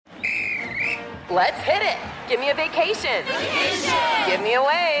Let's hit it. Give me a vacation. Vacation. Give me a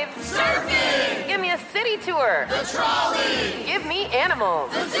wave. Surfing. Give me a city tour. The trolley. Give me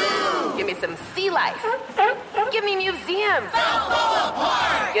animals. The zoo. Give me some sea life. Give me museums. Balboa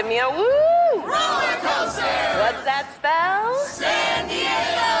Park. Give me a woo. Roller coaster. What's that spell? San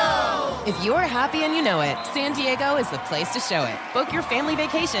Diego. If you're happy and you know it, San Diego is the place to show it. Book your family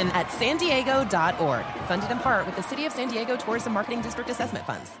vacation at sandiego.org. Funded in part with the City of San Diego Tourism Marketing District Assessment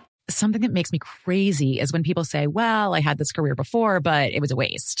Funds. Something that makes me crazy is when people say, well, I had this career before, but it was a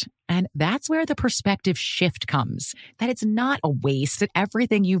waste. And that's where the perspective shift comes, that it's not a waste, that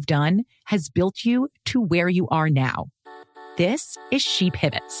everything you've done has built you to where you are now. This is She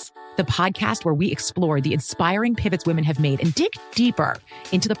Pivots, the podcast where we explore the inspiring pivots women have made and dig deeper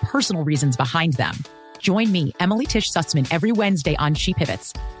into the personal reasons behind them. Join me, Emily Tish Sussman, every Wednesday on She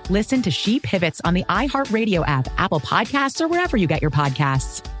Pivots. Listen to She Pivots on the iHeartRadio app, Apple Podcasts, or wherever you get your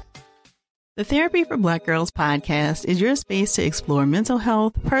podcasts. The Therapy for Black Girls podcast is your space to explore mental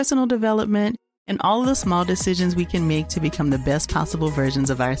health, personal development, and all of the small decisions we can make to become the best possible versions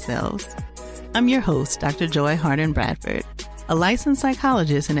of ourselves. I'm your host, Dr. Joy Harden Bradford, a licensed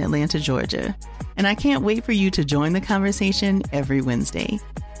psychologist in Atlanta, Georgia, and I can't wait for you to join the conversation every Wednesday.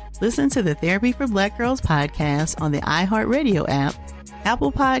 Listen to the Therapy for Black Girls podcast on the iHeartRadio app,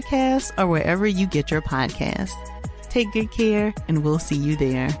 Apple Podcasts, or wherever you get your podcasts. Take good care, and we'll see you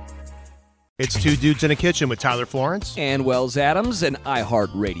there. It's Two Dudes in a Kitchen with Tyler Florence and Wells Adams, an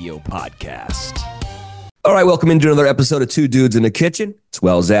iHeartRadio podcast. All right, welcome into another episode of Two Dudes in a Kitchen. It's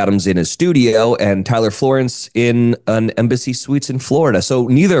Wells Adams in his studio and Tyler Florence in an Embassy Suites in Florida. So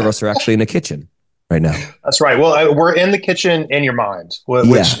neither of us are actually in a kitchen right now. That's right. Well, we're in the kitchen in your mind,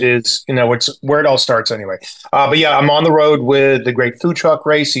 which is, which where it all starts anyway. But yeah, I'm on the road with the Great Food Truck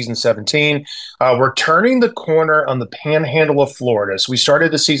Race, season 17. We're turning the corner on the panhandle of Florida. So we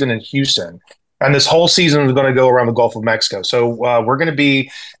started the season in Houston, and this whole season is going to go around the Gulf of Mexico. So we're going to be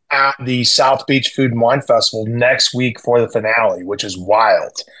at the South Beach Food and Wine Festival next week for the finale, which is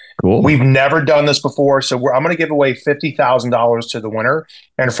wild. Cool. We've never done this before, so I'm going to give away $50,000 to the winner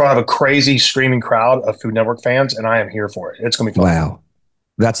in front of a crazy screaming crowd of Food Network fans, and I am here for it. It's going to be fun. Wow.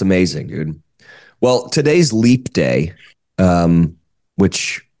 That's amazing, dude. Well, today's Leap Day,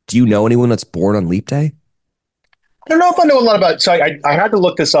 which, do you know anyone that's born on Leap Day? I don't know if I know a lot about it. So I had to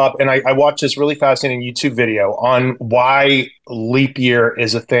look this up, and I watched this really fascinating YouTube video on why leap year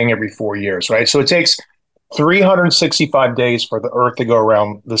is a thing every 4 years, right? So it takes 365 days for the Earth to go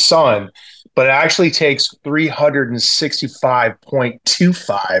around the sun, but it actually takes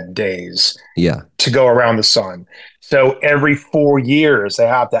 365.25 days to go around the sun. So every 4 years, they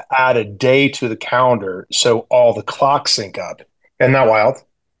have to add a day to the calendar so all the clocks sync up. Isn't that wild?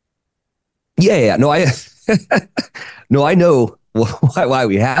 Yeah. No, I know why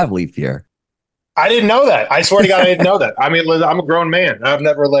we have leap year. I didn't know that. I swear to God, I didn't know that. I mean, I'm a grown man. I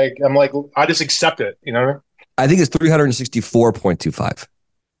just accept it, I think it's 364.25.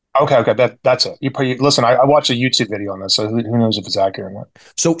 Okay. That's it. Listen, I watched a YouTube video on this, so who knows if it's accurate or not.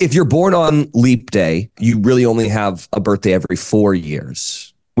 So if you're born on Leap Day, you really only have a birthday every 4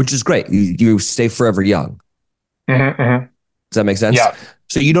 years, which is great. You stay forever young. Mm-hmm. Does that make sense? Yeah.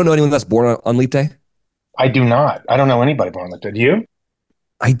 So you don't know anyone that's born on Leap Day? I do not. I don't know anybody born on Leap Day. Do you?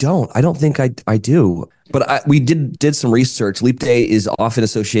 I don't think I do. But we did some research. Leap Day is often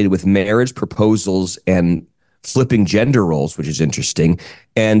associated with marriage, proposals, and flipping gender roles, which is interesting.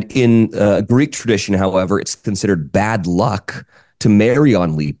 And in Greek tradition, however, it's considered bad luck to marry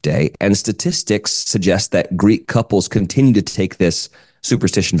on Leap Day. And statistics suggest that Greek couples continue to take this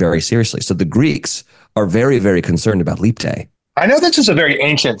superstition very seriously. So the Greeks are very, very concerned about Leap Day. I know this is a very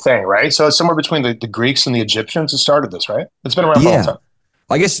ancient thing, right? So it's somewhere between the Greeks and the Egyptians who started this, right? It's been around for a long time.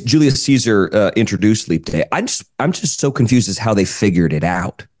 I guess Julius Caesar introduced Leap Day. I'm just so confused as how they figured it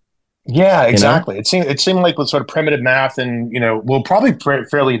out. Yeah, exactly. It seemed like with sort of primitive math and, probably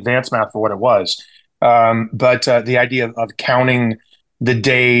fairly advanced math for what it was. But the idea of counting the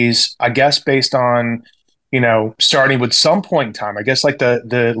days, I guess, based on, starting with some point in time, I guess like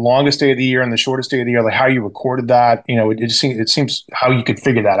the longest day of the year and the shortest day of the year, like how you recorded that, it seems how you could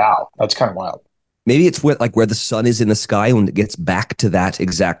figure that out. That's kind of wild. Maybe it's where the sun is in the sky when it gets back to that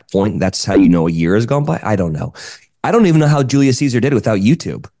exact point. That's how you know a year has gone by. I don't know. I don't even know how Julius Caesar did it without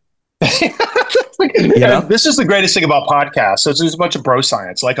YouTube. This is the greatest thing about podcasts. So it's just a bunch of bro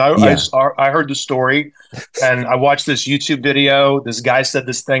science. Like I heard the story and I watched this YouTube video. This guy said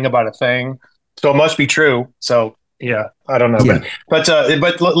this thing about a thing. So it must be true. So yeah, I don't know. Yeah. But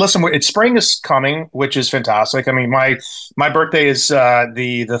listen, spring is coming, which is fantastic. I mean, my birthday is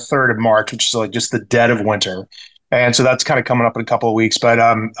the 3rd of March, which is like just the dead of winter. And so that's kind of coming up in a couple of weeks. But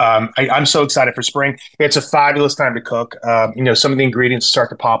I'm so excited for spring. It's a fabulous time to cook. Some of the ingredients start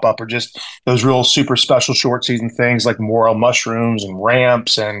to pop up are just those real super special short season things like morel mushrooms and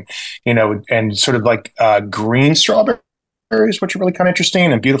ramps and sort of like green strawberries, which are really kind of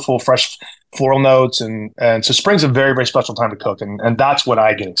interesting, and beautiful fresh floral notes. And so spring's a very, very special time to cook. And that's what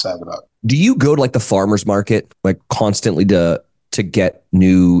I get excited about. Do you go to like the farmer's market like constantly to get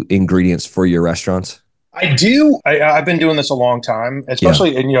new ingredients for your restaurants? I do. I've been doing this a long time,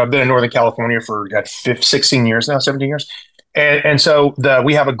 especially, and I've been in Northern California for 16 years now, 17 years. And so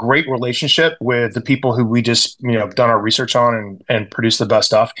we have a great relationship with the people who we just, done our research on and produce the best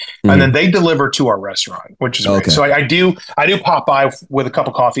stuff. Mm-hmm. And then they deliver to our restaurant, which is great. So I do pop by with a cup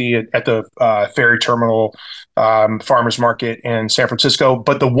of coffee at the ferry terminal farmers market in San Francisco.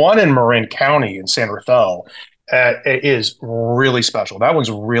 But the one in Marin County in San Rafael, it is really special. That one's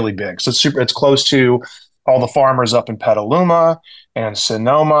really big. So it's close to all the farmers up in Petaluma and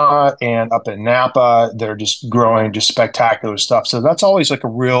Sonoma and up in Napa. They're just growing just spectacular stuff. So that's always like a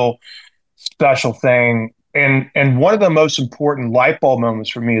real special thing. And one of the most important light bulb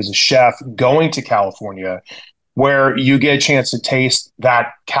moments for me as a chef going to California, where you get a chance to taste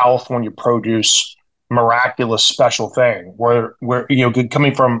that California produce miraculous special thing where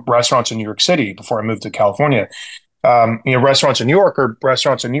coming from restaurants in New York City before I moved to California, restaurants in New York are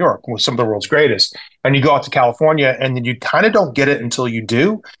restaurants in New York with some of the world's greatest. And you go out to California and then you kind of don't get it until you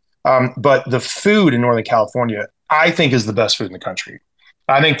do. But the food in Northern California, I think, is the best food in the country.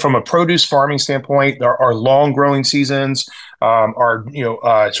 I think from a produce farming standpoint, our long growing seasons, our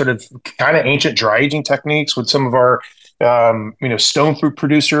sort of kind of ancient dry aging techniques with some of our stone fruit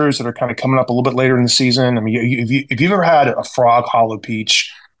producers that are kind of coming up a little bit later in the season. I mean, if you've ever had a frog hollow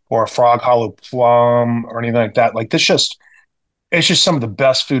peach or a frog hollow plum or anything like that, like it's just some of the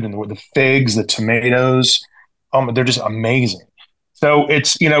best food in the world. The figs, the tomatoes, they're just amazing. So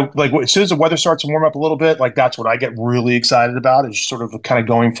it's, like as soon as the weather starts to warm up a little bit, like that's what I get really excited about, is sort of kind of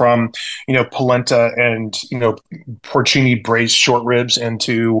going from, polenta and, porcini braised short ribs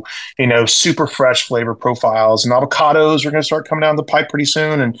into, super fresh flavor profiles, and avocados are going to start coming down the pipe pretty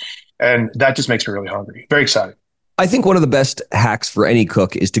soon. And that just makes me really hungry. Very excited. I think one of the best hacks for any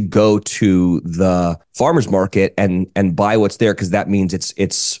cook is to go to the farmer's market and buy what's there, because that means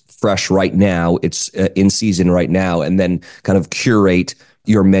it's fresh right now, it's in season right now, and then kind of curate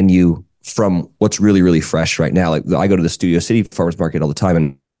your menu from what's really, really fresh right now. Like I go to the Studio City farmer's market all the time,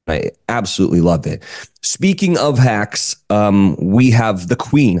 and I absolutely love it. Speaking of hacks, we have the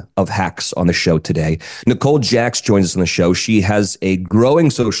queen of hacks on the show today. Nicole Jaques joins us on the show. She has a growing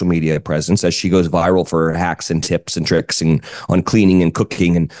social media presence as she goes viral for her hacks and tips and tricks and on cleaning and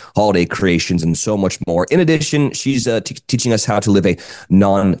cooking and holiday creations and so much more. In addition, she's teaching us how to live a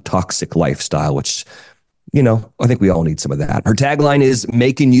non-toxic lifestyle, which, I think we all need some of that. Her tagline is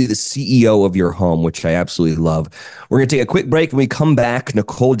making you the CEO of your home, which I absolutely love. We're going to take a quick break. When we come back,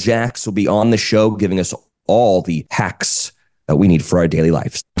 Nicole Jaques will be on the show giving us all the hacks that we need for our daily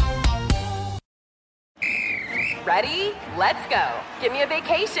lives. Ready? Let's go. Give me a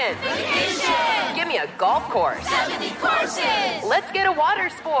vacation. Vacation! Give me a golf course. 70 courses! Let's get a water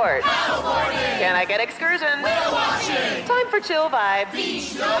sport. Paddleboarding! Can I get excursions? Whale watching! Time for chill vibes.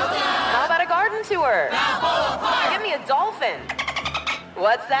 Beach yoga! How about a garden tour? Balboa Park! Give me a dolphin.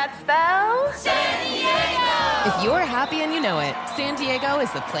 What's that spell? San Diego! If you're happy and you know it, San Diego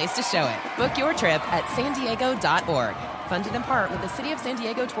is the place to show it. Book your trip at sandiego.org. Funded in part with the City of San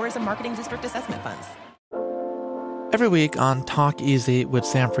Diego Tourism Marketing District Assessment Funds. Every week on Talk Easy with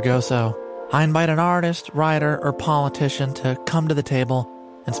Sam Fragoso, I invite an artist, writer, or politician to come to the table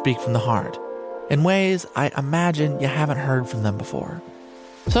and speak from the heart in ways I imagine you haven't heard from them before.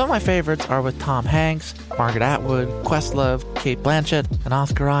 Some of my favorites are with Tom Hanks, Margaret Atwood, Questlove, Cate Blanchett, and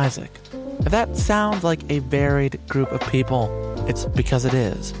Oscar Isaac. If that sounds like a varied group of people, it's because it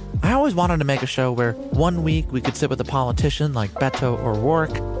is. I always wanted to make a show where one week we could sit with a politician like Beto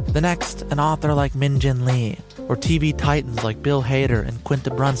O'Rourke, the next an author like Min Jin Lee, or TV titans like Bill Hader and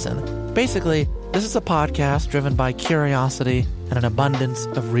Quinta Brunson. Basically, this is a podcast driven by curiosity and an abundance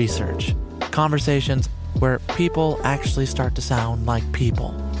of research. Conversations where people actually start to sound like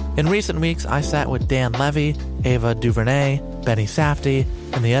people. In recent weeks, I sat with Dan Levy, Ava DuVernay, Benny Safdie,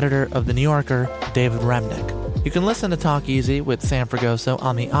 and the editor of The New Yorker, David Remnick. You can listen to Talk Easy with Sam Fragoso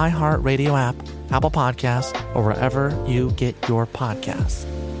on the iHeartRadio app, Apple Podcasts, or wherever you get your podcasts.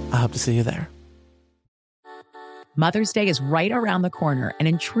 I hope to see you there. Mother's Day is right around the corner, and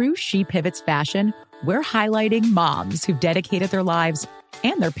in true She Pivots fashion, we're highlighting moms who've dedicated their lives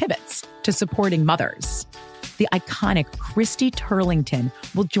and their pivots to supporting mothers. the iconic Christy Turlington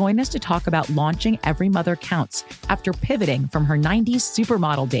will join us to talk about launching Every Mother Counts after pivoting from her 90s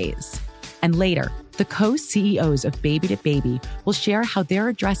supermodel days. And later, the co-CEOs of Baby to Baby will share how they're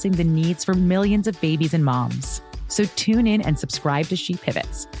addressing the needs for millions of babies and moms. So tune in and subscribe to She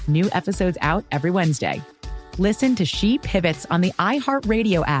Pivots. New episodes out every Wednesday. Listen to She Pivots on the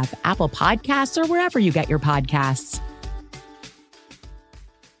iHeartRadio app, Apple Podcasts, or wherever you get your podcasts.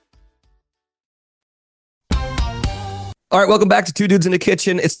 All right, welcome back to Two Dudes in the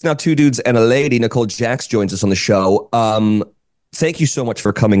Kitchen. It's now Two Dudes and a Lady. Nicole Jaques joins us on the show. Thank you so much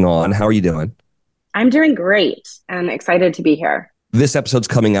for coming on. How are you doing? I'm doing great and excited to be here. This episode's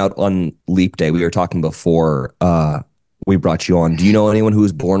coming out on Leap Day. We were talking before we brought you on. Do you know anyone who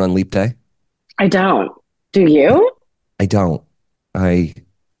was born on Leap Day? I don't. Do you? I don't. I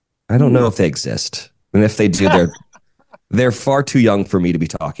don't know if they exist. And if they do, they're far too young for me to be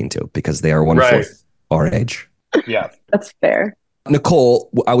talking to because they are 1/4 our age. Yeah. That's fair. Nicole,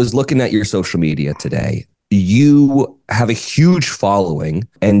 I was looking at your social media today. You have a huge following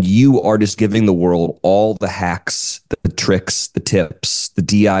and you are just giving the world all the hacks, the tricks, the tips, the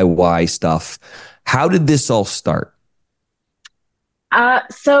DIY stuff. How did this all start?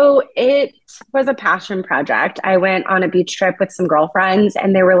 So it was a passion project. I went on a beach trip with some girlfriends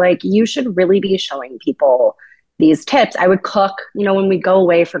and they were like, you should really be showing people these tips. I would cook, when we go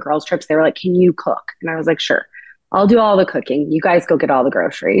away for girls trips, they were like, can you cook? And I was like, sure, I'll do all the cooking. You guys go get all the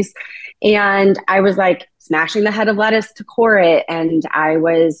groceries. And I was like smashing the head of lettuce to core it. And I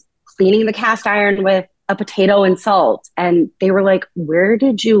was cleaning the cast iron with a potato and salt. And they were like, where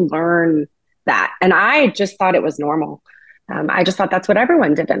did you learn that? And I just thought it was normal. I just thought that's what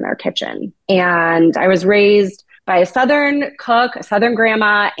everyone did in their kitchen. And I was raised by a Southern cook, a Southern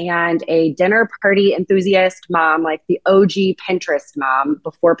grandma, and a dinner party enthusiast mom, like the OG Pinterest mom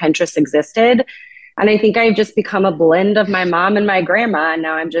before Pinterest existed. And I think I've just become a blend of my mom and my grandma. And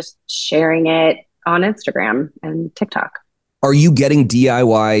now I'm just sharing it on Instagram and TikTok. Are you getting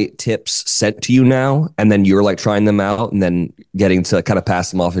DIY tips sent to you now? And then you're like trying them out and then getting to kind of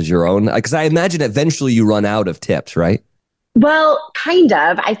pass them off as your own? Because I imagine eventually you run out of tips, right? Well, kind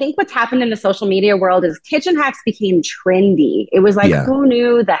of. I think what's happened in the social media world is kitchen hacks became trendy. It was like, who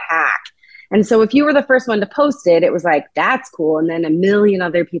knew the hack? And so if you were the first one to post it, it was like, that's cool. And then a million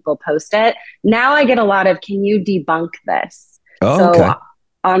other people post it. Now I get a lot of, can you debunk this? So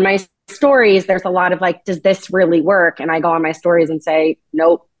on my stories, there's a lot of like, does this really work? And I go on my stories and say,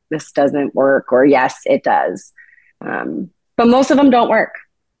 nope, this doesn't work. Or yes, it does. But most of them don't work,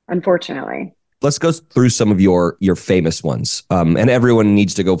 unfortunately. Let's go through some of your famous ones. And everyone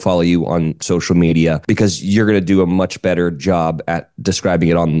needs to go follow you on social media because you're going to do a much better job at describing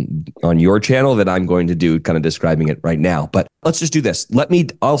it on your channel than I'm going to do kind of describing it right now. But let's just do this.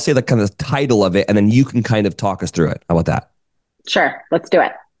 I'll say the kind of title of it and then you can kind of talk us through it. How about that? Sure. Let's do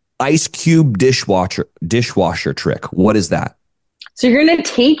it. Ice cube dishwasher trick. What is that? So you're going to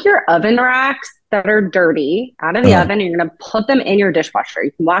take your oven racks that are dirty out of the oven, and you're going to put them in your dishwasher.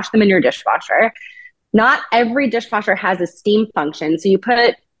 You can wash them in your dishwasher. Not every dishwasher has a steam function. So you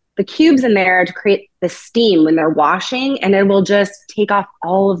put the cubes in there to create the steam when they're washing, and it will just take off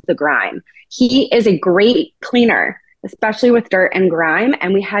all of the grime. Heat is a great cleaner, especially with dirt and grime.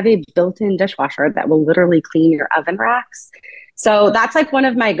 And we have a built-in dishwasher that will literally clean your oven racks. So that's like one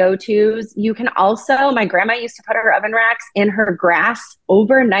of my go-tos. You can also, my grandma used to put her oven racks in her grass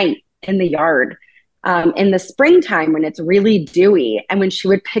overnight in the yard in the springtime when it's really dewy. And when she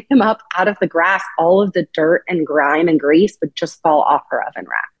would pick them up out of the grass, all of the dirt and grime and grease would just fall off her oven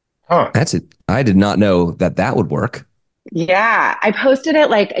rack. Huh. That's it. I did not know that would work. Yeah. I posted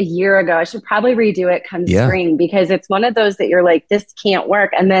it like a year ago. I should probably redo it come spring because it's one of those that you're like, this can't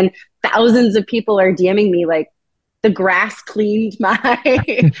work. And then thousands of people are DMing me like, the grass cleaned my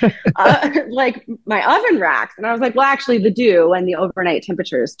like my oven racks. And I was like, well, actually the dew and the overnight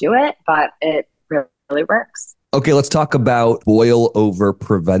temperatures do it, but it really works. Okay, let's talk about boil over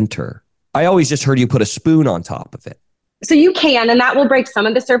preventer. I always just heard you put a spoon on top of it. So you can, and that will break some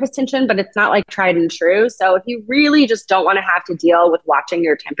of the surface tension, but it's not like tried and true. So if you really just don't want to have to deal with watching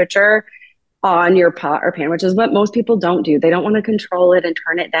your temperature on your pot or pan, which is what most people don't do. They don't want to control it and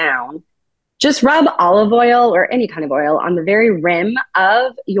turn it down. Just rub olive oil or any kind of oil on the very rim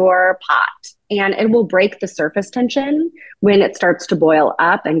of your pot, and it will break the surface tension when it starts to boil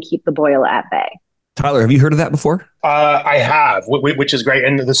up and keep the boil at bay. Tyler, have you heard of that before? I have, which is great.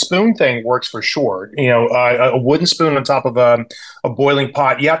 And the spoon thing works for sure. A wooden spoon on top of a boiling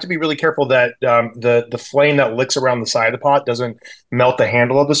pot. You have to be really careful that the flame that licks around the side of the pot doesn't melt the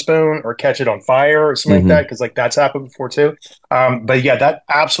handle of the spoon or catch it on fire or something like that, because like that's happened before too. But yeah, that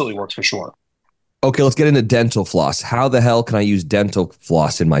absolutely works for sure. Okay, let's get into dental floss. How the hell can I use dental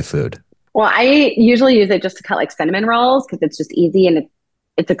floss in my food? Well, I usually use it just to cut like cinnamon rolls because it's just easy and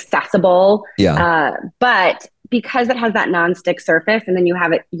it's accessible. Yeah. But because it has that nonstick surface and then you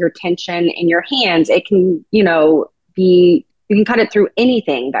have your tension in your hands, it can, you can cut it through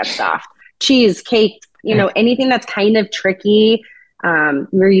anything that's soft. Cheese, cake, anything that's kind of tricky. When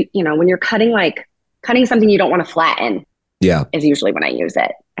you're cutting something you don't want to flatten. Yeah. Is usually when I use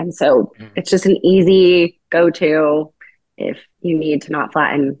it. And so it's just an easy go-to if you need to not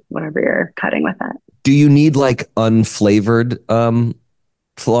flatten whatever you're cutting with it. Do you need like unflavored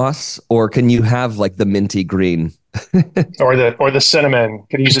floss, or can you have like the minty green? or the cinnamon?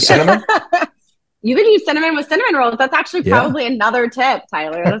 Can you use the cinnamon? You could use cinnamon with cinnamon rolls. That's actually probably another tip,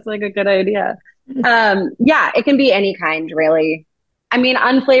 Tyler. That's like a good idea. Yeah, it can be any kind, really. I mean,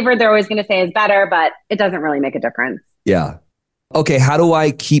 unflavored, they're always going to say is better, but it doesn't really make a difference. Yeah. Okay. How do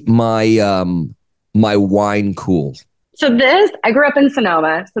I keep my my wine cool? So I grew up in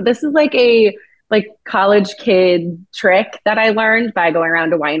Sonoma. So this is like a college kid trick that I learned by going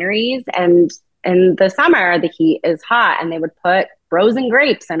around to wineries. And in the summer, the heat is hot, and they would put frozen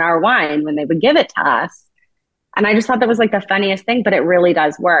grapes in our wine when they would give it to us. And I just thought that was like the funniest thing, but it really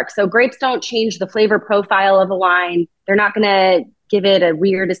does work. So grapes don't change the flavor profile of a wine. They're not going to give it a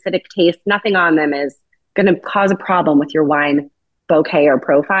weird acidic taste. Nothing on them is going to cause a problem with your wine bouquet or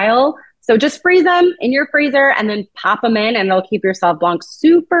profile. So just freeze them in your freezer and then pop them in, and they'll keep your Sauv Blanc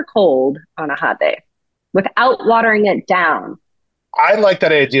super cold on a hot day without watering it down. I like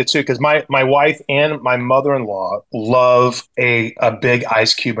that idea too, because my wife and my mother-in-law love a big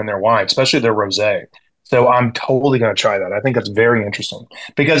ice cube in their wine, especially their rosé. So I'm totally going to try that. I think that's very interesting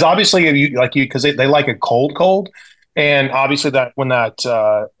because obviously because they like it cold, and obviously that when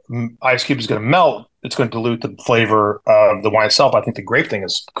that ice cube is going to melt, it's going to dilute the flavor of the wine itself. I think the grape thing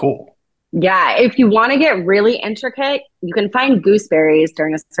is cool. Yeah, if you want to get really intricate, you can find gooseberries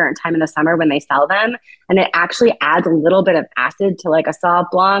during a certain time in the summer when they sell them. And it actually adds a little bit of acid to like a Sauv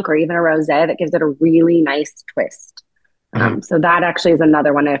Blanc or even a rosé that gives it a really nice twist. So that actually is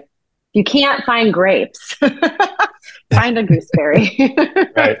another one. If you can't find grapes, find a gooseberry.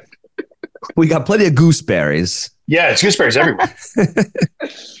 Right. We got plenty of gooseberries. Yeah, it's gooseberries everywhere.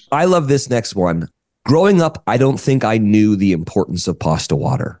 I love this next one. Growing up, I don't think I knew the importance of pasta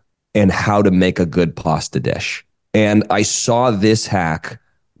water and how to make a good pasta dish. And I saw this hack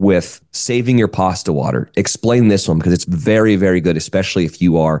with saving your pasta water. Explain this one because it's very, very good, especially if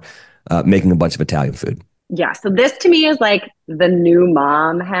you are making a bunch of Italian food. Yeah. So this to me is like the new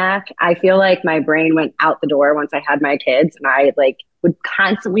mom hack. I feel like my brain went out the door once I had my kids, and I would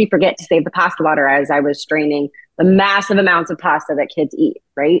constantly forget to save the pasta water as I was straining the massive amounts of pasta that kids eat,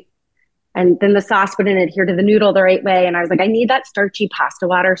 right? And then the sauce wouldn't adhere to the noodle the right way. And I was like, I need that starchy pasta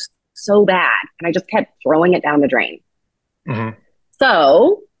water so bad. And I just kept throwing it down the drain. Mm-hmm.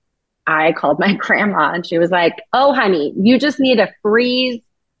 So I called my grandma, and she was like, oh, honey, you just need to freeze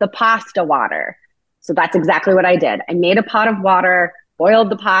the pasta water. So that's exactly what I did. I made a pot of water,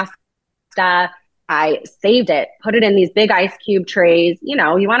 boiled the pasta. I saved it, put it in these big ice cube trays. You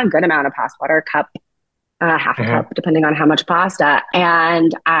want a good amount of pasta water, a cup, half a cup, depending on how much pasta.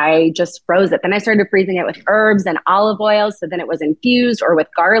 And I just froze it. Then I started freezing it with herbs and olive oil. So then it was infused or with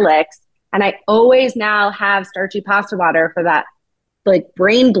garlics. And I always now have starchy pasta water for that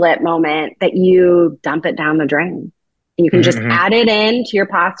brain blip moment that you dump it down the drain. And you can just add it in to your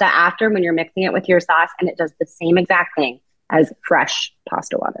pasta after when you're mixing it with your sauce. And it does the same exact thing as fresh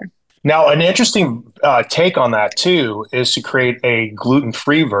pasta water. Now, an interesting take on that, too, is to create a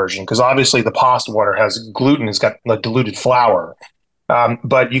gluten-free version, because obviously the pasta water has gluten, it's got diluted flour.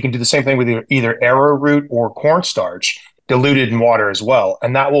 But you can do the same thing with either arrowroot or cornstarch diluted in water as well.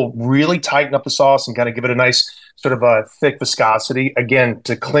 And that will really tighten up the sauce and kind of give it a nice sort of a thick viscosity, again,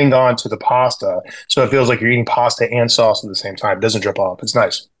 to cling on to the pasta. So it feels like you're eating pasta and sauce at the same time. It doesn't drip off. It's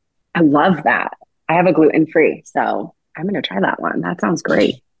nice. I love that. I have a gluten-free, so I'm going to try that one. That sounds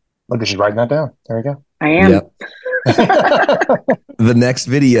great. Look, she's writing that down. There we go. I am. Yep. The next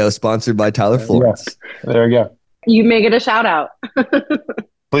video sponsored by Tyler Florence. Yeah. There we go. You may get a shout out.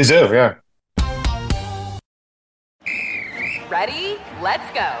 Please do, yeah. Ready? Let's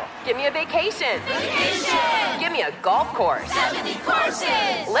go. Give me a vacation. Vacation! Give me a golf course. 70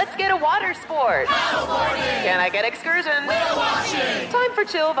 courses! Let's get a water sport. Paddleboarding! Can I get excursions? Whale watching! Time for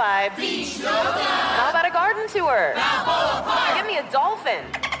chill vibes. Beach yoga! How about a garden tour? Balboa Park! Give me a dolphin.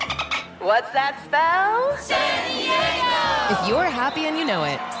 What's that spell? San Diego! If you're happy and you know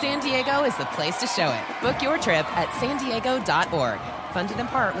it, San Diego is the place to show it. Book your trip at sandiego.org. Funded in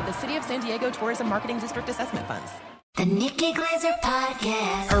part with the City of San Diego Tourism Marketing District Assessment Funds. The Nikki Glazer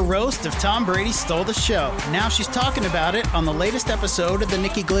Podcast. Her roast of Tom Brady stole the show. Now she's talking about it on the latest episode of the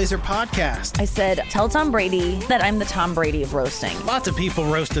Nikki Glazer Podcast. I said, tell Tom Brady that I'm the Tom Brady of roasting. Lots of people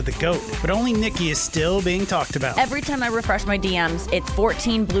roasted the GOAT, but only Nikki is still being talked about. Every time I refresh my DMs, it's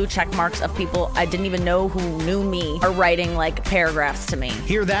 14 blue check marks of people I didn't even know who knew me are writing like paragraphs to me.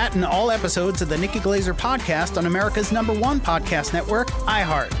 Hear that in all episodes of the Nikki Glazer Podcast on America's #1 podcast network,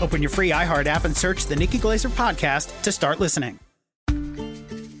 iHeart. Open your free iHeart app and search the Nikki Glazer Podcast to start listening.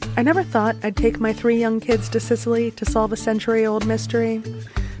 I never thought I'd take my 3 young kids to Sicily to solve a century-old mystery,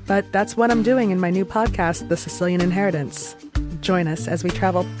 but that's what I'm doing in my new podcast, The Sicilian Inheritance. Join us as we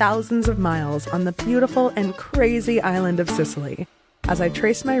travel thousands of miles on the beautiful and crazy island of Sicily, as I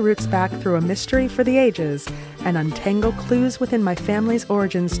trace my roots back through a mystery for the ages and untangle clues within my family's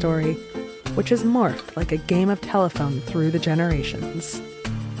origin story, which has morphed like a game of telephone through the generations.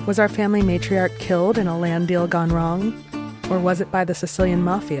 Was our family matriarch killed in a land deal gone wrong? Or was it by the Sicilian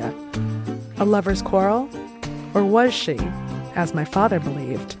mafia? A lover's quarrel? Or was she, as my father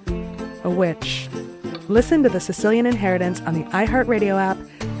believed, a witch? Listen to The Sicilian Inheritance on the iHeartRadio app,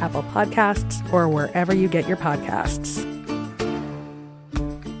 Apple Podcasts, or wherever you get your podcasts.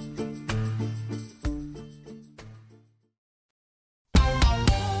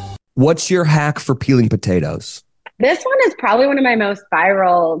 What's your hack for peeling potatoes? This one is probably one of my most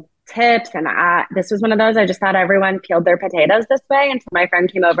viral tips. And this was one of those, I just thought everyone peeled their potatoes this way until my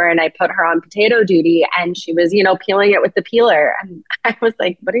friend came over and I put her on potato duty and she was, peeling it with the peeler. And I was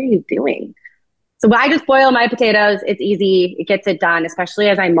like, what are you doing? So I just boil my potatoes. It's easy. It gets it done, especially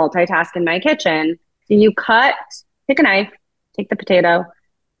as I multitask in my kitchen. So you take a knife, take the potato,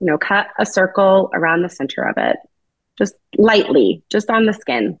 cut a circle around the center of it, just lightly, just on the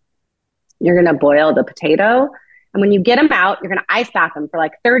skin. You're going to boil the potato. And when you get them out, you're going to ice bath them for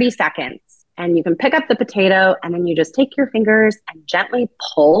like 30 seconds. And you can pick up the potato and then you just take your fingers and gently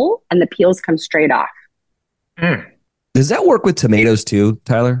pull and the peels come straight off. Does that work with tomatoes too,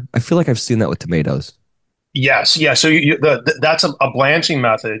 Tyler? I feel like I've seen that with tomatoes. Yes. Yeah. So that's a blanching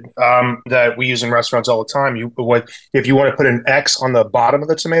method that we use in restaurants all the time. If you want to put an X on the bottom of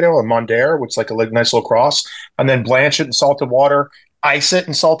the tomato, a Mondaire, which is like a nice little cross, and then blanch it in salted water, ice it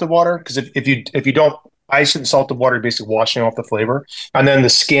in salted water. Because if you don't ice it in salted water, you're basically washing off the flavor. And then the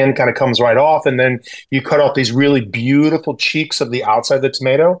skin kind of comes right off. And then you cut off these really beautiful cheeks of the outside of the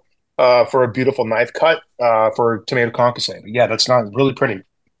tomato for a beautiful knife cut for tomato concassé. But yeah, that's not really pretty.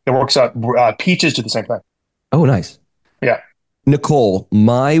 It works out. Peaches do the same thing. Oh, nice. Yeah. Nicole,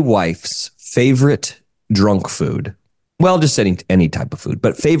 my wife's favorite drunk food, well, just any type of food,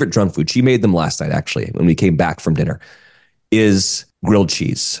 but favorite drunk food, she made them last night, actually, when we came back from dinner, is grilled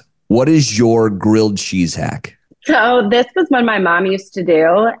cheese. What is your grilled cheese hack? So this was one my mom used to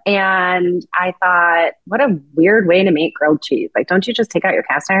do. And I thought, what a weird way to make grilled cheese. Like, don't you just take out your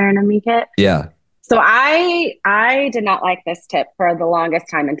cast iron and make it? Yeah. So I did not like this tip for the longest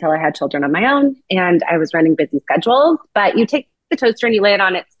time until I had children of my own and I was running busy schedules. But you take the toaster and you lay it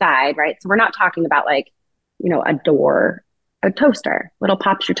on its side, right? So we're not talking about a toaster. Little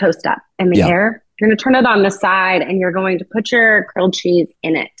pops your toast up in the air. You're going to turn it on the side and you're going to put your grilled cheese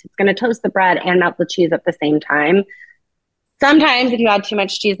in it. It's going to toast the bread and melt the cheese at the same time. Sometimes if you add too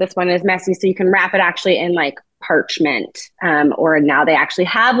much cheese, this one is messy. So you can wrap it actually in like parchment. Or now they actually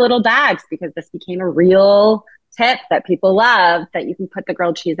have little bags because this became a real tip that people love, that you can put the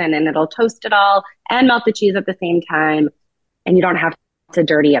grilled cheese in and it'll toast it all and melt the cheese at the same time. And you don't have to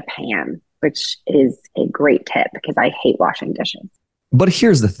dirty a pan, which is a great tip because I hate washing dishes. But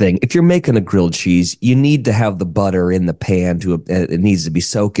here's the thing. If you're making a grilled cheese, you need to have the butter in the pan it needs to be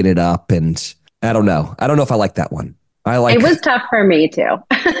soaking it up. And I don't know if I like that one. It was tough for me too.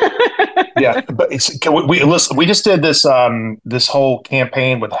 Yeah, but we just did this whole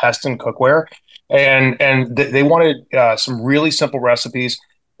campaign with Heston Cookware, and they wanted some really simple recipes.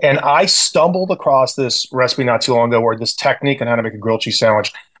 And I stumbled across this recipe not too long ago, where this technique on how to make a grilled cheese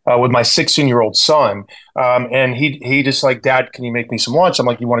sandwich with my 16-year-old son. And he just like, Dad, can you make me some lunch? I'm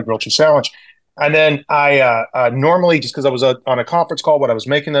like, you want a grilled cheese sandwich? And then I normally, just because I was on a conference call when I was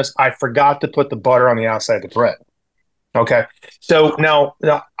making this, I forgot to put the butter on the outside of the bread. Okay. So now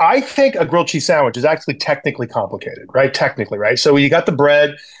I think a grilled cheese sandwich is actually technically complicated, right? Technically, right? So you got the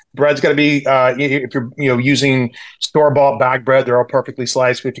bread. Bread's got to be, if you're using store-bought bag bread, they're all perfectly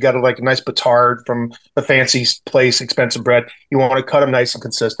sliced. But if you got a nice batard from a fancy place, expensive bread, you want to cut them nice and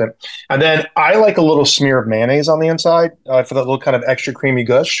consistent. And then I like a little smear of mayonnaise on the inside for that little kind of extra creamy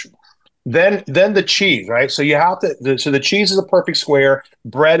gush. Then the cheese, right? So you have to. So the cheese is a perfect square.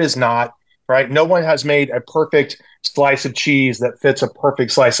 Bread is not, right? No one has made a perfect slice of cheese that fits a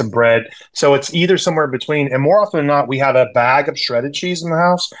perfect slice of bread. So it's either somewhere in between. And more often than not, we have a bag of shredded cheese in the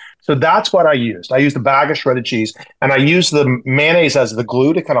house. So that's what I used. I used a bag of shredded cheese, and I used the mayonnaise as the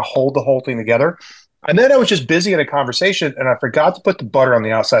glue to kind of hold the whole thing together. And then I was just busy in a conversation, and I forgot to put the butter on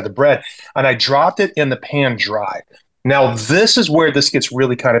the outside of the bread, and I dropped it in the pan dry. Now, this is where this gets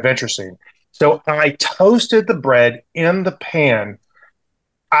really kind of interesting. So I toasted the bread in the pan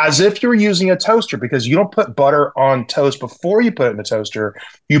as if you were using a toaster, because you don't put butter on toast before you put it in the toaster.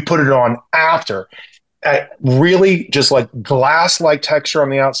 You put it on after. Really just like glass-like texture on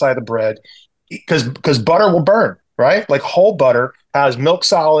the outside of the bread, because butter will burn, right? Like whole butter has milk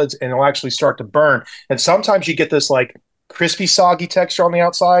solids and it'll actually start to burn. And sometimes you get this like crispy, soggy texture on the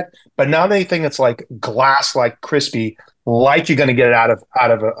outside, but not anything that's like glass-like crispy, like you're going to get it out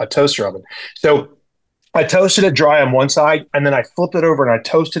of a toaster oven. So I toasted it dry on one side, and then I flipped it over and I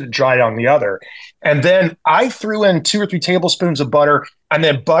toasted it dry on the other. And then I threw in 2 or 3 tablespoons of butter, and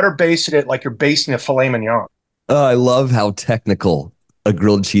then butter basted it like you're basting a filet mignon. Oh, I love how technical a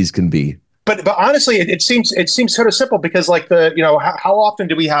grilled cheese can be. But honestly, it seems sort of simple, because like how often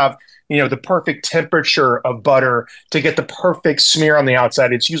do we have the perfect temperature of butter to get the perfect smear on the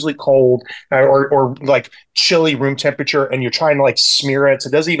outside? It's usually cold or like chilly room temperature, and you're trying to like smear it so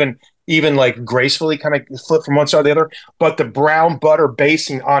it doesn't even like gracefully kind of flip from one side to the other. But the brown butter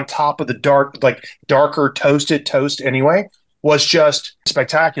basting on top of the darker toasted toast anyway was just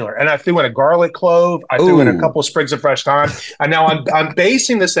spectacular. And I threw in a garlic clove. I threw in a couple of sprigs of fresh thyme. And now I'm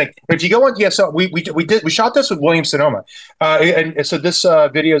basting this thing. If you go on, so we shot this with Williams Sonoma, and so this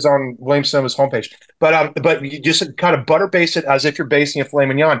video is on Williams Sonoma's homepage. But you just kind of butter baste it as if you're basting a filet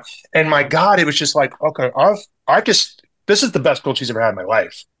mignon. And my God, it was just like, okay, this is the best grilled cheese I've ever had in my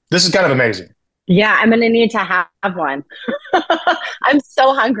life. This is kind of amazing. Yeah, I'm going to need to have one. I'm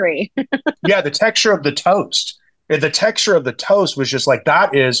so hungry. Yeah, the texture of the toast. The texture of the toast was just like,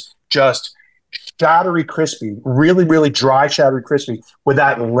 that is just shattery crispy, really, really dry, shattery crispy with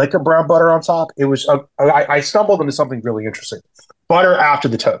that lick of brown butter on top. It was, I stumbled into something really interesting. Butter after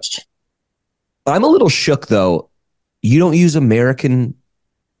the toast. I'm a little shook, though. You don't use American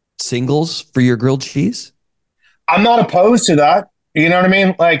singles for your grilled cheese? I'm not opposed to that. You know what I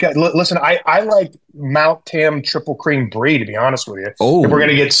mean? Like, listen, I like Mount Tam triple cream brie, to be honest with you. Oh, if we're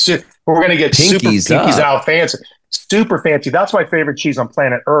gonna get super pinkies out fancy, super fancy. That's my favorite cheese on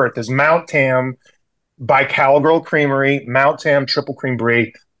planet Earth is Mount Tam by Cowgirl Creamery, Mount Tam triple cream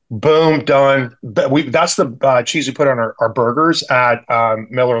brie. Boom, done. That's the cheese we put on our burgers at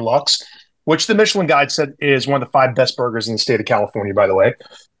Miller Lux, which the Michelin Guide said is one of the 5 best burgers in the state of California, by the way.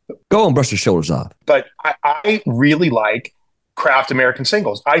 Go and brush your shoulders off. But I really like Kraft American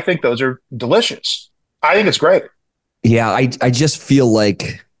singles. I think those are delicious. I think it's great. Yeah, I just feel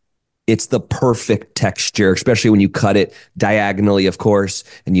like it's the perfect texture, especially when you cut it diagonally, of course,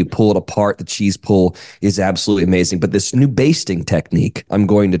 and you pull it apart. The cheese pull is absolutely amazing. But this new basting technique, I'm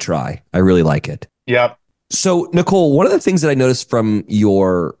going to try. I really like it. Yep. So, Nicole, one of the things that I noticed from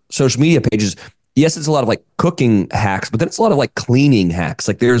your social media pages, yes, it's a lot of like cooking hacks, but then it's a lot of like cleaning hacks.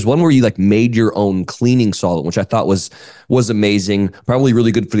 Like there's one where you like made your own cleaning solvent, which I thought was amazing. Probably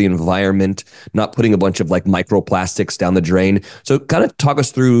really good for the environment, not putting a bunch of like microplastics down the drain. So kind of talk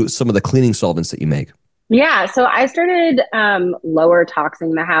us through some of the cleaning solvents that you make. Yeah, so I started lower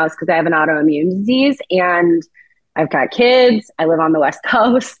toxing the house because I have an autoimmune disease and I've got kids. I live on the West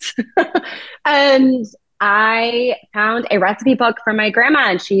Coast. And I found a recipe book from my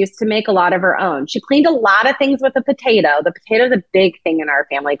grandma, and she used to make a lot of her own. She cleaned a lot of things with a potato. The potato is a big thing in our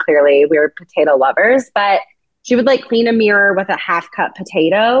family. Clearly, we were potato lovers, but she would like clean a mirror with a half-cut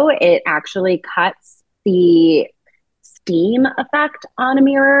potato. It actually cuts the steam effect on a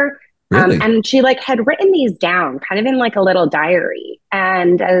mirror. Really? And she like had written these down kind of in like a little diary.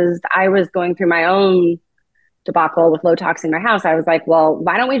 And as I was going through my own debacle with low tox in my house, I was like, well,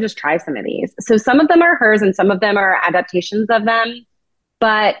 why don't we just try some of these? So some of them are hers and some of them are adaptations of them.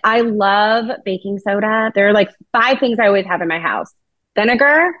 But I love baking soda. There are like 5 things I always have in my house: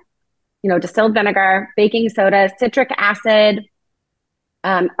 vinegar, distilled vinegar, baking soda, citric acid,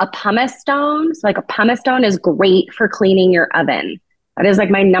 a pumice stone. So like a pumice stone is great for cleaning your oven. That is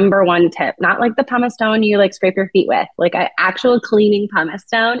like my number one tip. Not like the pumice stone you like scrape your feet with, like an actual cleaning pumice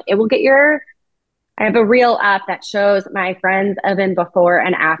stone. It will get I have a reel up that shows my friend's oven before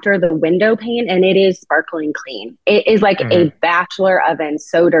and after the window pane, and it is sparkling clean. It is like a bachelor oven,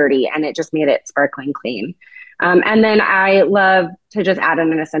 so dirty, and it just made it sparkling clean. And then I love to just add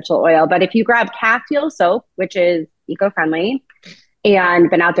in an essential oil. But if you grab castile soap, which is eco-friendly and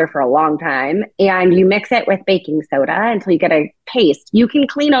been out there for a long time, and you mix it with baking soda until you get a paste, you can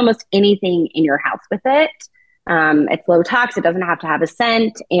clean almost anything in your house with it. It's low tox. It doesn't have to have a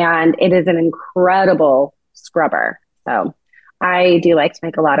scent, and it is an incredible scrubber. So I do like to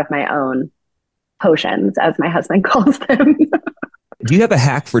make a lot of my own potions, as my husband calls them. Do you have a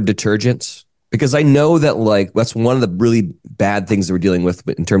hack for detergents? Because I know that like that's one of the really bad things that we're dealing with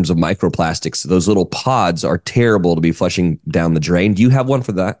in terms of microplastics. Those little pods are terrible to be flushing down the drain. Do you have one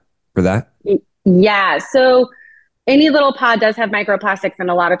for that? Yeah. So any little pod does have microplastics and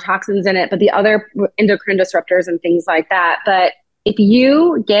a lot of toxins in it, but the other endocrine disruptors and things like that. But if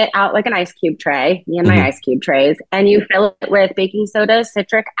you get out like an ice cube tray, me and my ice cube trays, and you fill it with baking soda,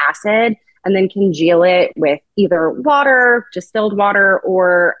 citric acid, and then congeal it with either water, distilled water,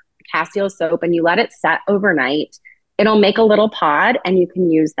 or Castile soap, and you let it set overnight, it'll make a little pod, and you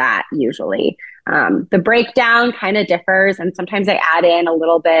can use that usually. The breakdown kind of differs, and sometimes I add in a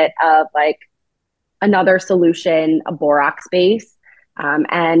little bit of like another solution, a borax base,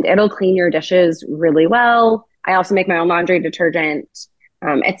 and it'll clean your dishes really well. I also make my own laundry detergent.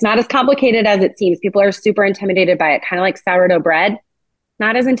 It's not as complicated as it seems. People are super intimidated by it, kind of like sourdough bread.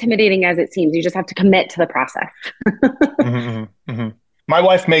 Not as intimidating as it seems. You just have to commit to the process. My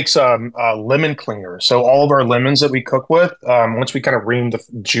wife makes lemon cleaner. So all of our lemons that we cook with, once we kind of ream the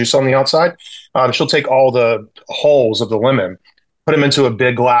juice on the outside, she'll take all the hulls of the lemon, put them into a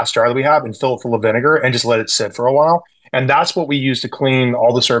big glass jar that we have, and fill it full of vinegar and just let it sit for a while. And that's what we use to clean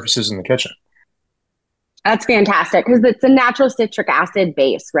all the surfaces in the kitchen. That's fantastic because it's a natural citric acid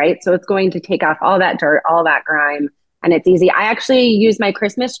base, right? So it's going to take off all that dirt, all that grime, and it's easy. I actually use my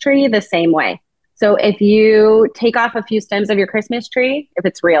Christmas tree the same way. So if you take off a few stems of your Christmas tree, if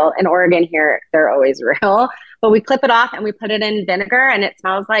it's real, in Oregon here, they're always real, but we clip it off and we put it in vinegar and it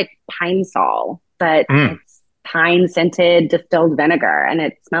smells like pine sol, but it's pine scented distilled vinegar and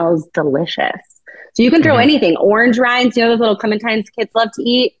it smells delicious. So you can throw anything, orange rinds, you know, those little clementines kids love to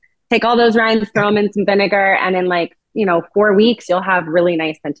eat. Take all those rinds, throw them in some vinegar, and in 4 weeks, you'll have really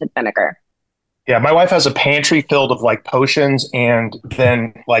nice scented vinegar. Yeah, my wife has a pantry filled of like potions and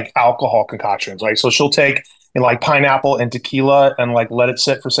then like alcohol concoctions. Like, so she'll take like pineapple and tequila and like let it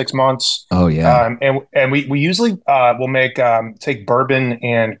sit for 6 months. Oh yeah. And we usually will make take bourbon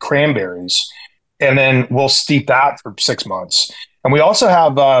and cranberries, and then we'll steep that for 6 months. And we also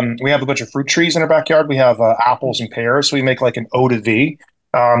have we have a bunch of fruit trees in our backyard. We have apples and pears, so we make like an eau de vie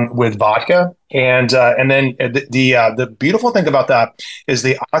with vodka, and then the beautiful thing about that is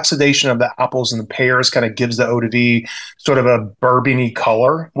the oxidation of the apples and the pears kind of gives the eau de vie sort of a bourbony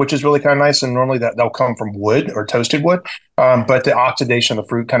color, which is really kind of nice. And normally that'll come from wood or toasted wood, but the oxidation of the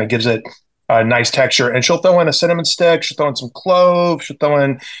fruit kind of gives it a nice texture. And she'll throw in a cinnamon stick, she'll throw in some cloves, she'll throw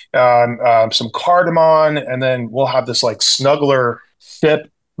in some cardamom, and then we'll have this like snuggler sip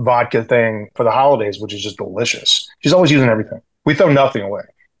vodka thing for the holidays, which is just delicious. She's always using everything. We throw nothing away.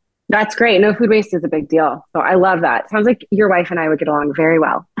 That's great. No food waste is a big deal. So I love that. Sounds like your wife and I would get along very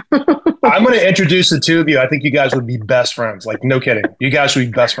well. I'm going to introduce the two of you. I think you guys would be best friends. Like, no kidding. You guys would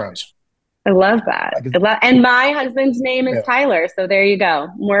be best friends. I love that. And my husband's name is Tyler. So there you go.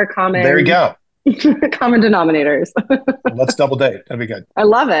 More common. There you go. Common denominators. Let's double date. That'd be good. I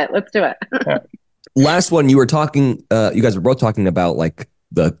love it. Let's do it. Last one, you were talking, you guys were both talking about like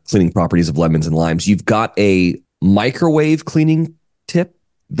the cleaning properties of lemons and limes. You've got a microwave cleaning tip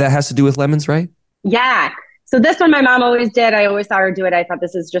that has to do with lemons, right? Yeah. So this one my mom always did. I always saw her do it. I thought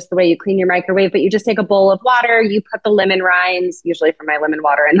this is just the way you clean your microwave, but you just take a bowl of water, you put the lemon rinds, usually for my lemon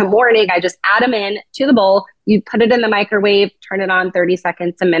water in the morning, I just add them in to the bowl. You put it in the microwave, turn it on 30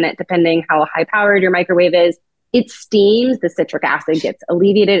 seconds, a minute, depending how high powered your microwave is. It steams, the citric acid gets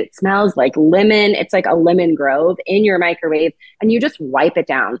alleviated. It smells like lemon. It's like a lemon grove in your microwave, and you just wipe it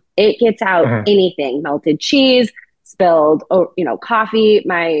down. It gets out anything, melted cheese, spilled, coffee.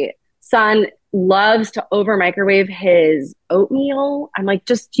 My son loves to over microwave his oatmeal. I'm like,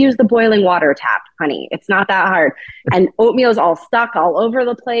 just use the boiling water tap, honey. It's not that hard. And oatmeal's all stuck all over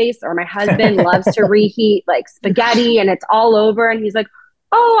the place. Or my husband loves to reheat like spaghetti and it's all over. And he's like,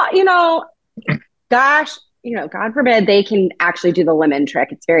 oh, gosh, God forbid they can actually do the lemon trick.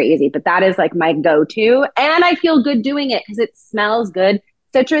 It's very easy, but that is like my go-to. And I feel good doing it because it smells good.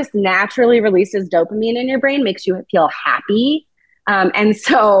 Citrus naturally releases dopamine in your brain, makes you feel happy. And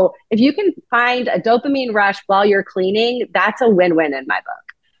so if you can find a dopamine rush while you're cleaning, that's a win-win in my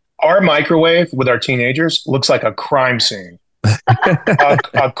book. Our microwave with our teenagers looks like a crime scene.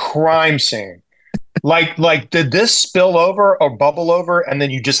 a crime scene. Like, did this spill over or bubble over and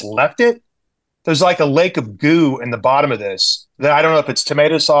then you just left it? There's like a lake of goo in the bottom of this that I don't know if it's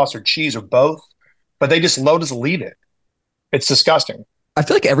tomato sauce or cheese or both, but they just leave it. It's disgusting. I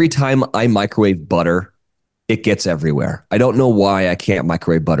feel like every time I microwave butter, it gets everywhere. I don't know why I can't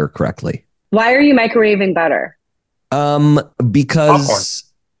microwave butter correctly. Why are you microwaving butter? Because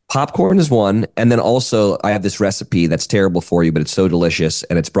popcorn is one. And then also I have this recipe that's terrible for you, but it's so delicious.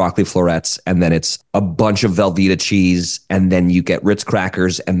 And it's broccoli florets. And then it's a bunch of Velveeta cheese. And then you get Ritz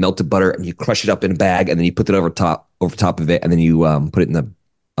crackers and melted butter and you crush it up in a bag. And then you put it over top of it. And then you put it in the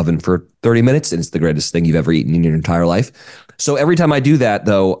oven for 30 minutes. And it's the greatest thing you've ever eaten in your entire life. So every time I do that,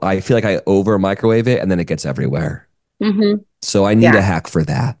 though, I feel like I over microwave it and then it gets everywhere. Mm-hmm. So I need a hack for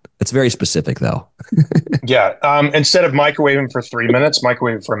that. It's very specific, though. Yeah. Instead of microwaving for 3 minutes,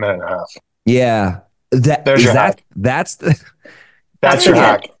 microwave it for a minute and a half. Yeah. There's your hack. That's your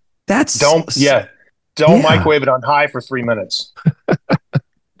hack. Don't microwave it on high for 3 minutes.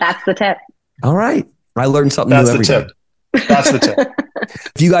 That's the tip. All right. I learned something new every day. That's the tip.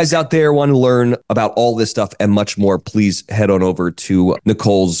 If you guys out there want to learn about all this stuff and much more, please head on over to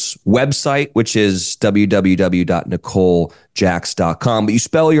Nicole's website, which is www.nicolejaques.com. But you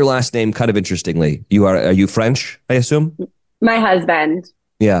spell your last name kind of interestingly. Are you French, I assume? My husband.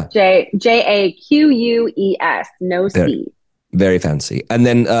 Yeah. Jaques, no C. Very fancy. And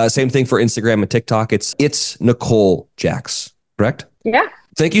then same thing for Instagram and TikTok. It's Nicole Jaques, correct? Yeah.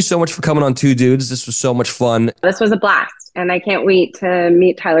 Thank you so much for coming on Two Dudes. This was so much fun. This was a blast. And I can't wait to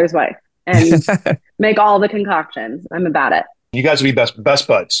meet Tyler's wife and make all the concoctions. I'm about it. You guys will be best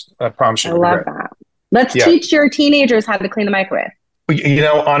buds. I promise you. I love that. Let's teach your teenagers how to clean the microwave.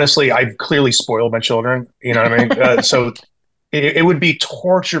 Honestly, I've clearly spoiled my children. You know what I mean? So it would be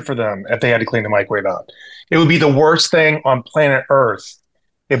torture for them if they had to clean the microwave out. It would be the worst thing on planet Earth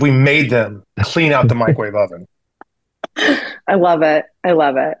if we made them clean out the microwave oven. I love it.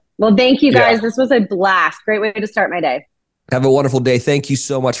 Well, thank you guys. Yeah. This was a blast. Great way to start my day. Have a wonderful day. Thank you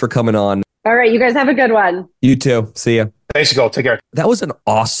so much for coming on. All right. You guys have a good one. You too. See ya. Thanks, Nicole. Take care. That was an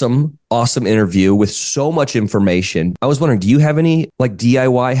awesome interview with so much information. I was wondering, do you have any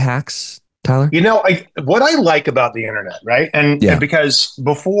DIY hacks, Tyler? What I like about the internet, right? And because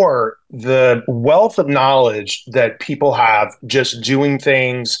before, the wealth of knowledge that people have just doing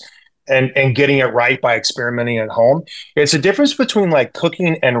things and getting it right by experimenting at home, it's a difference between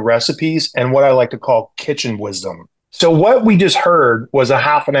cooking and recipes and what I like to call kitchen wisdom. So what we just heard was a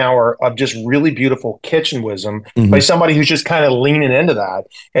half an hour of just really beautiful kitchen wisdom by somebody who's just kind of leaning into that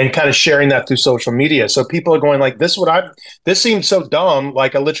and kind of sharing that through social media. So people are going this seems so dumb. I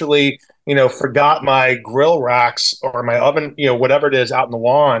literally, forgot my grill racks or my oven, whatever it is out in the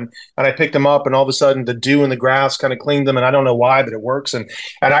lawn. And I picked them up and all of a sudden the dew in the grass kind of cleaned them. And I don't know why, but it works. And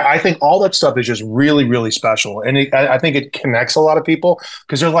I think all that stuff is just really, really special. And I think it connects a lot of people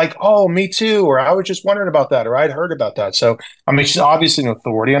because they're like, oh, me too. Or I was just wondering about that. Or I'd heard about that. So, she's obviously an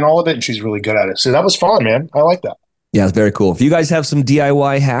authority on all of it and she's really good at it. So that was fun, man. I like that. Yeah, it's very cool. If you guys have some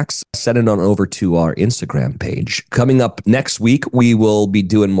DIY hacks, send it on over to our Instagram page. Coming up next week, we will be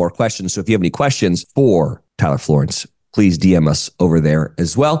doing more questions. So if you have any questions for Tyler Florence, please DM us over there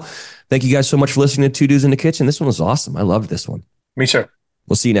as well. Thank you guys so much for listening to Two Dudes in the Kitchen. This one was awesome. I loved this one. Me too.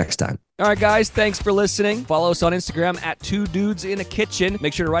 We'll see you next time. All right, guys, thanks for listening. Follow us on Instagram at Two Dudes in a Kitchen.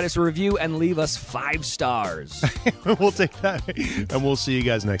 Make sure to write us a review and leave us 5 stars. We'll take that. And we'll see you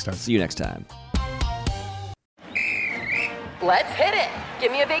guys next time. See you next time. Let's hit it.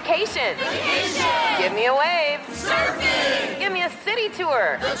 Give me a vacation. Give me a wave. Surfing. Give me a city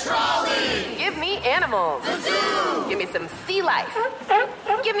tour. The trolley. Give me animals. The zoo. Give me some sea life.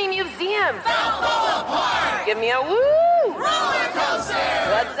 Give me museums. Balboa Park. Give me a woo. Roller coaster.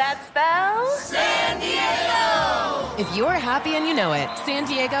 What's that spell? San Diego. If you're happy and you know it, San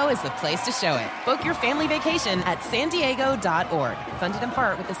Diego is the place to show it. Book your family vacation at sandiego.org. Funded in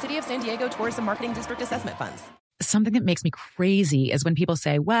part with the City of San Diego Tourism Marketing District Assessment Funds. Something that makes me crazy is when people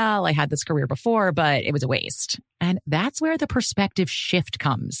say, well, I had this career before, but it was a waste. And that's where the perspective shift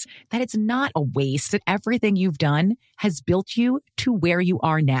comes, that it's not a waste, that everything you've done has built you to where you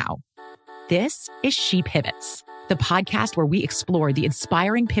are now. This is She Pivots, the podcast where we explore the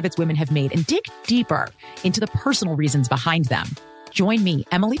inspiring pivots women have made and dig deeper into the personal reasons behind them. Join me,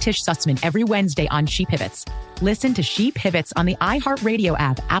 Emily Tish Sussman, every Wednesday on She Pivots. Listen to She Pivots on the iHeartRadio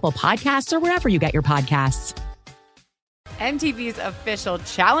app, Apple Podcasts, or wherever you get your podcasts. MTV's official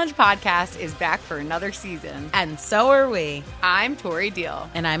Challenge podcast is back for another season. And so are we. I'm Tori Deal.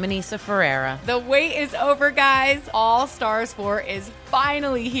 And I'm Anissa Ferreira. The wait is over, guys. All Stars 4 is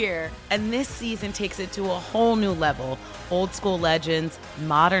finally here. And this season takes it to a whole new level. Old school legends,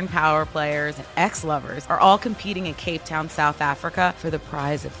 modern power players, and ex-lovers are all competing in Cape Town, South Africa for the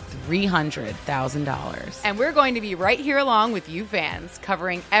prize of $300,000. And we're going to be right here along with you fans,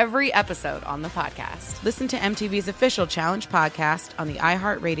 covering every episode on the podcast. Listen to MTV's official Challenge podcast on the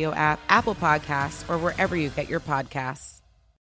iHeartRadio app, Apple Podcasts, or wherever you get your podcasts.